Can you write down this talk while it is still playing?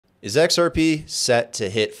Is XRP set to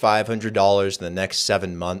hit $500 in the next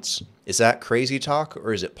 7 months? Is that crazy talk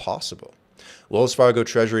or is it possible? Wells Fargo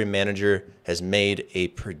Treasury manager has made a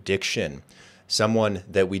prediction. Someone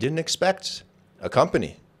that we didn't expect, a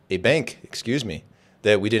bank,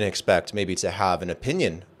 that we didn't expect maybe to have an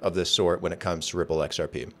opinion of this sort when it comes to Ripple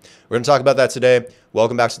XRP. We're going to talk about that today.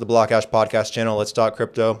 Welcome back to the Blockhash podcast channel. Let's talk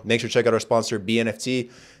crypto. Make sure to check out our sponsor,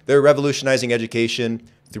 BENFT. They're revolutionizing education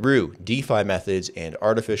through DeFi methods and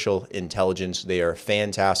artificial intelligence. They are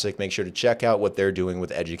fantastic. Make sure to check out what they're doing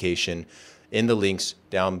with education in the links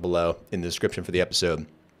down below in the description for the episode.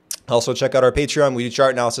 Also, check out our Patreon. We do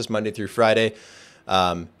chart analysis Monday through Friday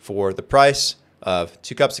for the price of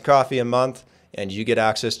 2 cups of coffee a month, and you get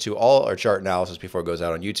access to all our chart analysis before it goes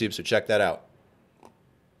out on YouTube, so check that out.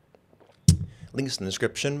 Links in the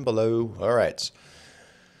description below. All right.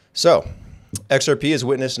 So, XRP has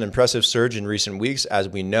witnessed an impressive surge in recent weeks, as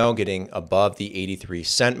we know, getting above the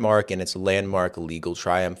 83-cent mark in its landmark legal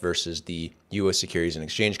triumph versus the U.S. Securities and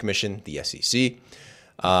Exchange Commission, the SEC.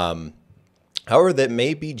 However, that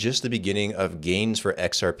may be just the beginning of gains for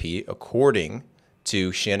XRP, according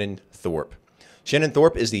to Shannon Thorp. Shannon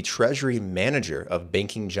Thorp is the treasury manager of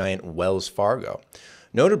banking giant Wells Fargo.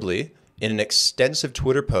 Notably, in an extensive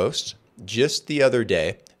Twitter post just the other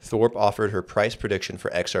day, Thorp offered her price prediction for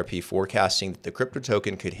XRP, forecasting that the crypto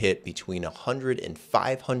token could hit between $100 and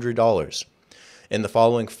 $500 in the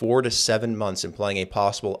following 4 to 7 months, implying a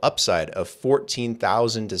possible upside of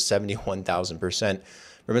 14,000 to 71,000%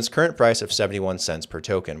 from its current price of 71 cents per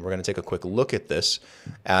token. We're going to take a quick look at this,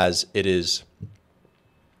 as it is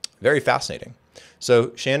very fascinating.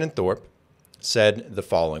 So Shannon Thorp said the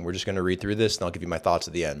following. We're just going to read through this, and I'll give you my thoughts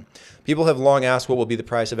at the end. People have long asked what will be the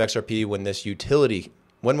price of XRP when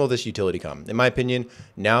will this utility come? In my opinion,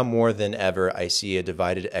 now more than ever, I see a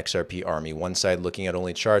divided XRP army. One side looking at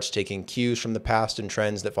only charts, taking cues from the past and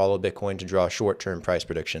trends that follow Bitcoin to draw short-term price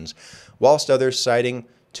predictions, whilst others citing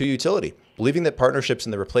to utility, believing that partnerships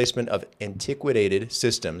in the replacement of antiquated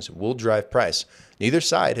systems will drive price. Neither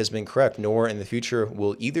side has been correct, nor in the future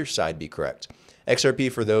will either side be correct.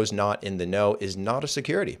 XRP, for those not in the know, is not a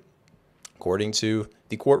security, according to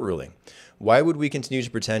the court ruling. Why would we continue to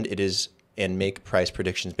pretend it is and make price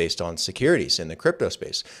predictions based on securities in the crypto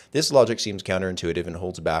space? This logic seems counterintuitive and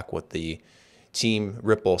holds back what the team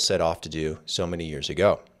Ripple set off to do so many years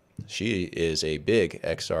ago. She is a big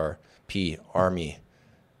XRP army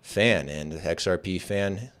fan, and XRP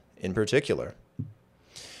fan in particular.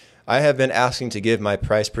 I have been asking to give my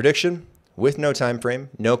price prediction with no time frame,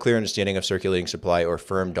 no clear understanding of circulating supply or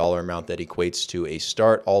firm dollar amount that equates to a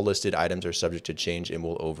start. All listed items are subject to change and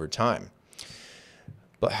will over time.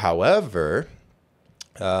 But however,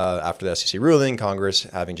 after the SEC ruling, Congress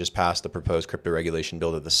having just passed the proposed crypto regulation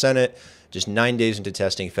bill to the Senate, just 9 days into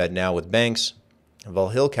testing FedNow with banks,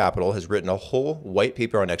 Volatile Capital has written a whole white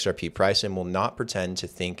paper on XRP price and will not pretend to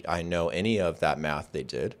think I know any of that math they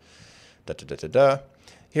did.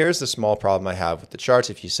 Here's the small problem I have with the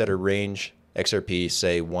charts. If you set a range, XRP,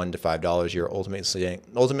 say $1 to $5, you're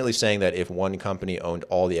ultimately saying that if one company owned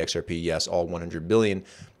all the XRP, yes, all 100 billion,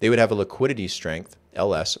 they would have a liquidity strength,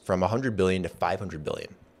 LS, from 100 billion to 500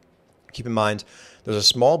 billion. Keep in mind, there's a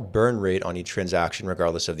small burn rate on each transaction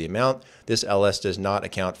regardless of the amount. This LS does not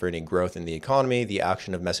account for any growth in the economy, the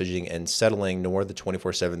action of messaging and settling, nor the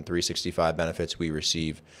 24/7 365 benefits we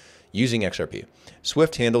receive using XRP.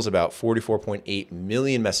 Swift handles about 44.8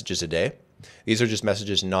 million messages a day. These are just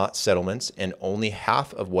messages, not settlements, and only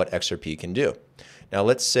half of what XRP can do. Now,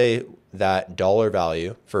 let's say that dollar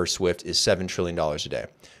value for Swift is $7 trillion a day,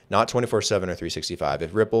 not 24/7 or 365.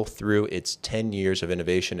 If Ripple, through its 10 years of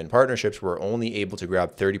innovation and partnerships, were only able to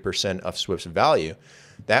grab 30% of Swift's value,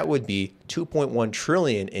 that would be 2.1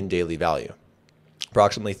 trillion in daily value,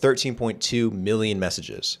 approximately 13.2 million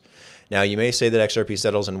messages. Now, you may say that XRP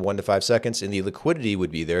settles in 1 to 5 seconds and the liquidity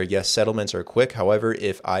would be there. Yes, settlements are quick. However,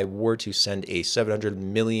 if I were to send a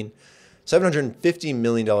 $750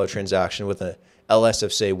 million transaction with an LS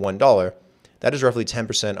of, say, $1, that is roughly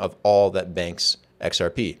 10% of all that banks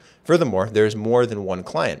XRP. Furthermore, there's more than one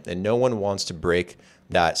client, and no one wants to break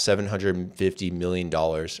that $750 million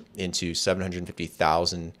into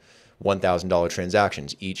 750,000 $1,000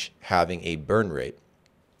 transactions, each having a burn rate.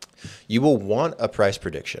 You will want a price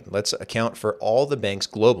prediction. Let's account for all the banks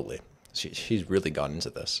globally. She's really gone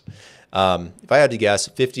into this. If I had to guess,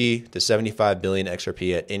 50 to 75 billion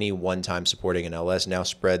XRP at any one time supporting an LS. Now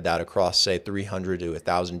spread that across, say, 300 to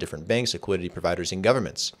 1,000 different banks, liquidity providers, and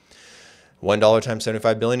governments. $1 times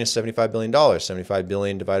 75 billion is $75 billion. 75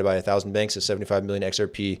 billion divided by 1,000 banks is 75 million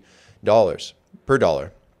XRP dollars per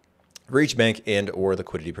dollar. for each bank and or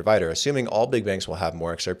liquidity provider, assuming all big banks will have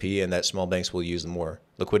more XRP and that small banks will use the more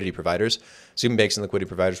liquidity providers. Assuming banks and liquidity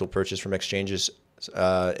providers will purchase from exchanges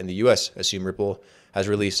in the US, assume Ripple has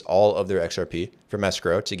released all of their XRP from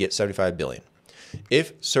escrow to get 75 billion.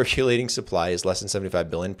 If circulating supply is less than 75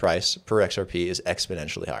 billion, price per XRP is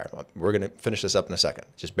exponentially higher. We're going to finish this up in a second.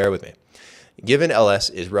 Just bear with me. Given LS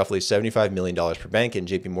is roughly $75 million per bank and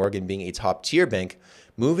JP Morgan being a top tier bank,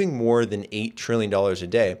 moving more than $8 trillion a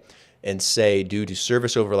day, and say due to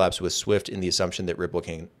service overlaps with Swift in the assumption that Ripple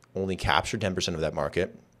can only capture 10% of that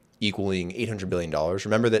market, equaling $800 billion.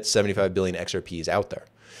 Remember that 75 billion XRP is out there.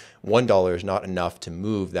 $1 is not enough to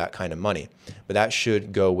move that kind of money, but that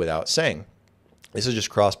should go without saying. This is just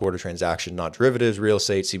cross-border transaction, not derivatives, real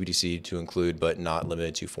estate, CBDC to include, but not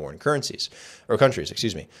limited to foreign currencies or countries,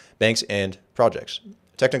 banks and projects,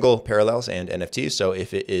 technical parallels and NFTs. So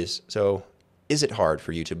if it is, is it hard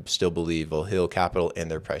for you to still believe Volatile Capital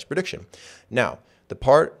and their price prediction? Now, the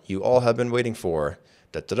part you all have been waiting for,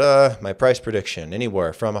 my price prediction,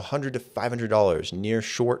 anywhere from $100 to $500 near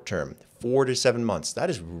short term, 4 to 7 months. That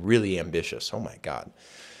is really ambitious. Oh my God.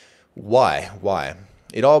 Why?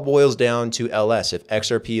 It all boils down to LS. If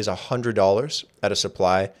XRP is $100 at a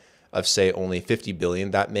supply of, say, only 50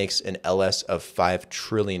 billion, that makes an LS of $5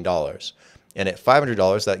 trillion. And at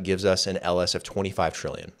 $500, that gives us an LS of 25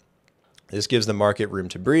 trillion. This gives the market room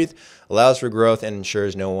to breathe, allows for growth, and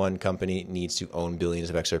ensures no one company needs to own billions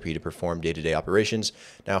of XRP to perform day-to-day operations.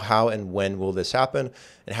 Now, how and when will this happen?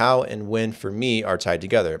 And how and when, for me, are tied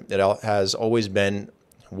together. It has always been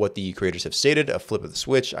what the creators have stated, a flip of the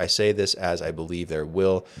switch. I say this as I believe there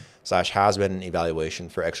will/has been an evaluation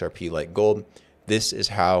for XRP like gold. This is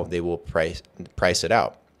how they will price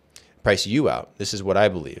you out. This is what I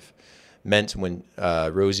believe. Meant when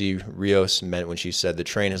Rosie Rios meant when she said the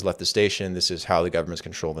train has left the station. This is how the governments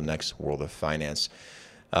control the next world of finance.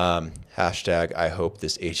 Hashtag I hope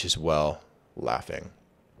this ages well, laughing.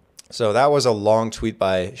 So that was a long tweet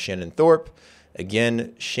by Shannon Thorp.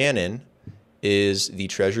 Again, Shannon is the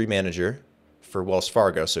treasury manager for Wells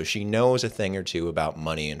Fargo, so she knows a thing or two about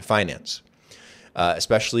money and finance,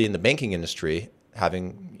 especially in the banking industry,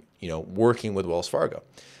 working with Wells Fargo.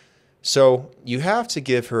 So you have to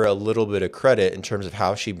give her a little bit of credit in terms of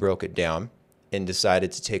how she broke it down and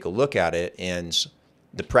decided to take a look at it and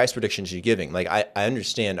the price prediction she's giving. Like I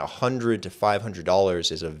understand $100 to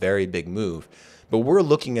 $500 is a very big move, but we're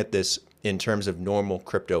looking at this in terms of normal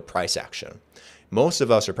crypto price action. Most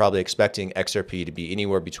of us are probably expecting XRP to be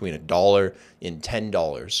anywhere between $1 and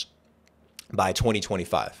 $10 by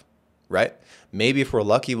 2025, right? Maybe if we're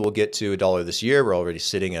lucky, we'll get to $1 this year. We're already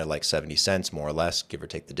sitting at like 70 cents, more or less, give or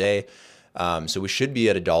take the day. So we should be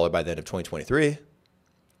at $1 by the end of 2023.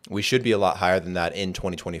 We should be a lot higher than that in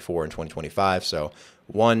 2024 and 2025. So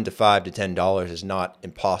 $1 to $5 to $10 is not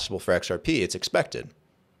impossible for XRP. It's expected.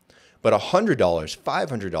 But $100,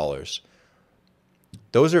 $500,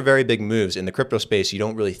 those are very big moves. In the crypto space, you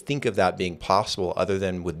don't really think of that being possible other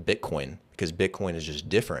than with Bitcoin, because Bitcoin is just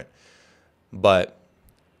different. But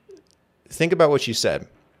think about what you said.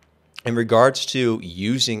 In regards to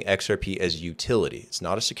using XRP as utility, it's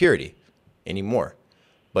not a security anymore.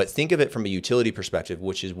 But think of it from a utility perspective,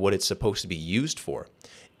 which is what it's supposed to be used for.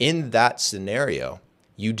 In that scenario,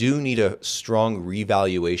 you do need a strong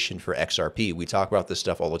revaluation for XRP. We talk about this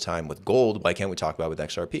stuff all the time with gold. Why can't we talk about it with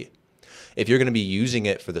XRP? If you're going to be using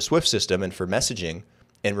it for the SWIFT system and for messaging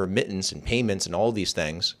and remittance and payments and all these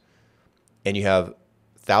things, and you have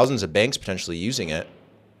thousands of banks potentially using it,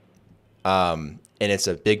 and it's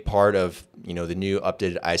a big part of the new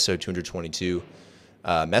updated ISO 222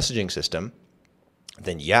 messaging system,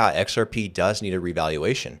 then yeah, XRP does need a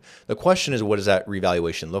revaluation. The question is, what does that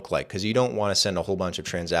revaluation look like? Because you don't want to send a whole bunch of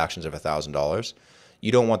transactions of $1,000.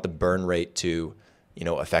 You don't want the burn rate to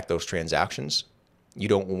affect those transactions. You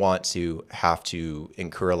don't want to have to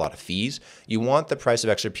incur a lot of fees. You want the price of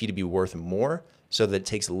XRP to be worth more so that it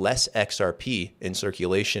takes less XRP in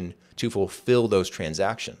circulation to fulfill those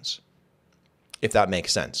transactions, if that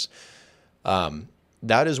makes sense.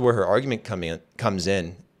 That is where her argument comes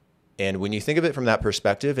in. And when you think of it from that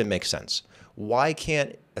perspective, it makes sense. Why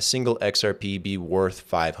can't a single XRP be worth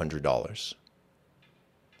 $500?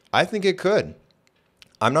 I think it could.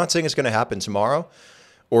 I'm not saying it's going to happen tomorrow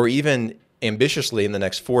or even ambitiously in the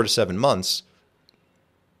next 4 to 7 months,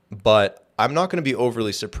 but I'm not going to be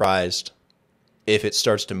overly surprised if it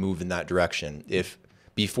starts to move in that direction. If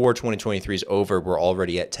before 2023 is over, we're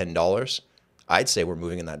already at $10, I'd say we're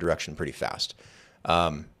moving in that direction pretty fast.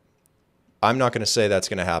 I'm not going to say that's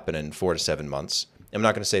going to happen in 4 to 7 months. I'm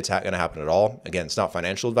not going to say it's going to happen at all. Again, it's not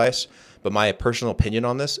financial advice, but my personal opinion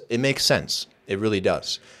on this, it makes sense. It really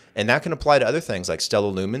does. And that can apply to other things like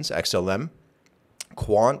Stellar Lumens, XLM,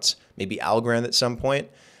 Quant, maybe Algorand at some point.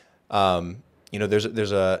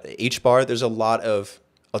 There's a HBAR. There's a lot of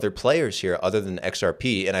other players here other than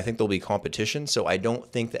XRP, and I think there'll be competition. So I don't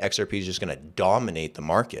think the XRP is just going to dominate the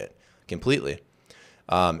market completely,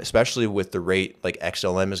 especially with the rate like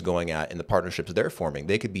XLM is going at and the partnerships they're forming.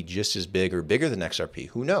 They could be just as big or bigger than XRP.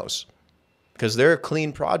 Who knows? Because they're a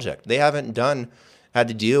clean project. They haven't had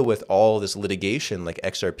to deal with all this litigation like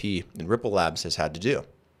XRP and Ripple Labs has had to do.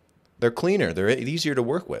 They're cleaner. They're easier to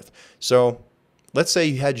work with. So let's say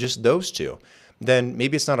you had just those two. Then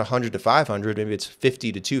maybe it's not 100 to 500. Maybe it's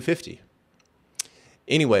 50 to 250.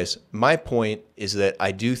 Anyways, my point is that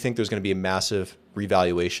I do think there's going to be a massive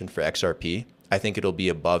revaluation for XRP. I think it'll be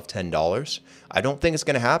above $10. I don't think it's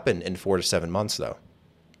going to happen in 4 to 7 months, though.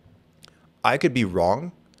 I could be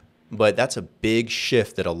wrong, but that's a big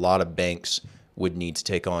shift that a lot of banks would need to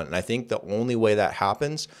take on. And I think the only way that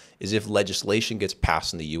happens is if legislation gets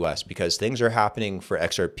passed in the US, because things are happening for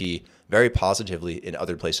XRP very positively in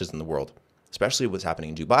other places in the world, especially what's happening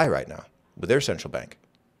in Dubai right now with their central bank.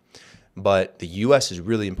 But the US is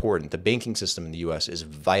really important. The banking system in the US is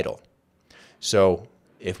vital. So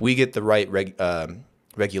if we get the right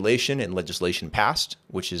regulation and legislation passed,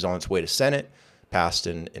 which is on its way to Senate, passed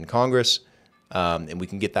in Congress, and we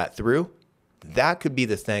can get that through, that could be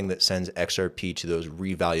the thing that sends XRP to those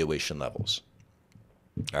revaluation levels.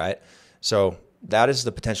 All right. So that is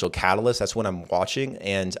the potential catalyst. That's what I'm watching.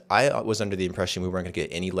 And I was under the impression we weren't going to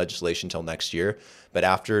get any legislation until next year. But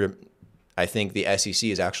after, I think the SEC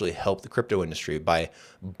has actually helped the crypto industry by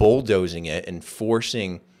bulldozing it and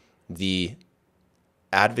forcing the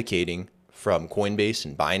advocating from Coinbase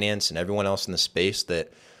and Binance and everyone else in the space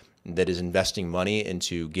that is investing money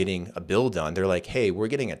into getting a bill done. They're like, hey, we're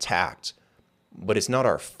getting attacked, but it's not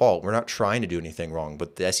our fault. We're not trying to do anything wrong,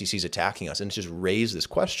 but the SEC is attacking us. And it's just raised this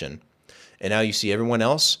question. And now you see everyone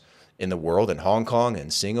else in the world, in Hong Kong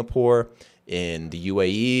and Singapore, in the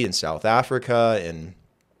UAE and South Africa, and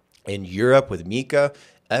in Europe with Mika,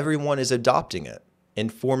 everyone is adopting it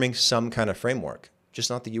and forming some kind of framework, just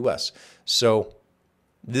not the US. So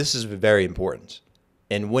this is very important.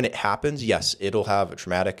 And when it happens, yes, it'll have a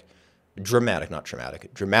dramatic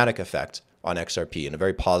effect on XRP in a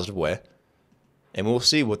very positive way. And we'll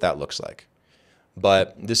see what that looks like.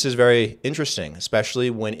 But this is very interesting, especially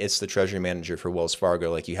when it's the treasury manager for Wells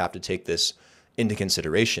Fargo. Like, you have to take this into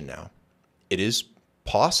consideration now. It is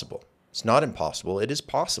possible. It's not impossible. It is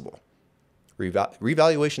possible.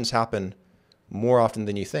 Revaluations happen more often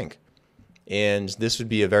than you think. And this would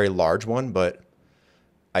be a very large one, but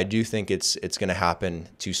I do think it's going to happen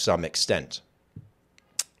to some extent.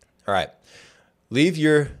 All right. Leave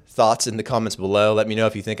your thoughts in the comments below. Let me know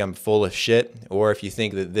if you think I'm full of shit or if you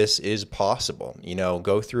think that this is possible. You know,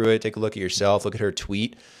 go through it, take a look at yourself, look at her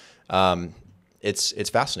tweet. It's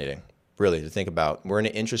fascinating, really, to think about. We're in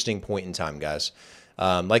an interesting point in time, guys.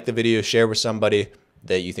 Like the video, share with somebody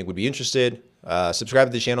that you think would be interested. Subscribe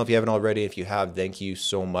to the channel if you haven't already. If you have, thank you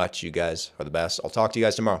so much. You guys are the best. I'll talk to you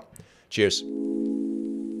guys tomorrow. Cheers.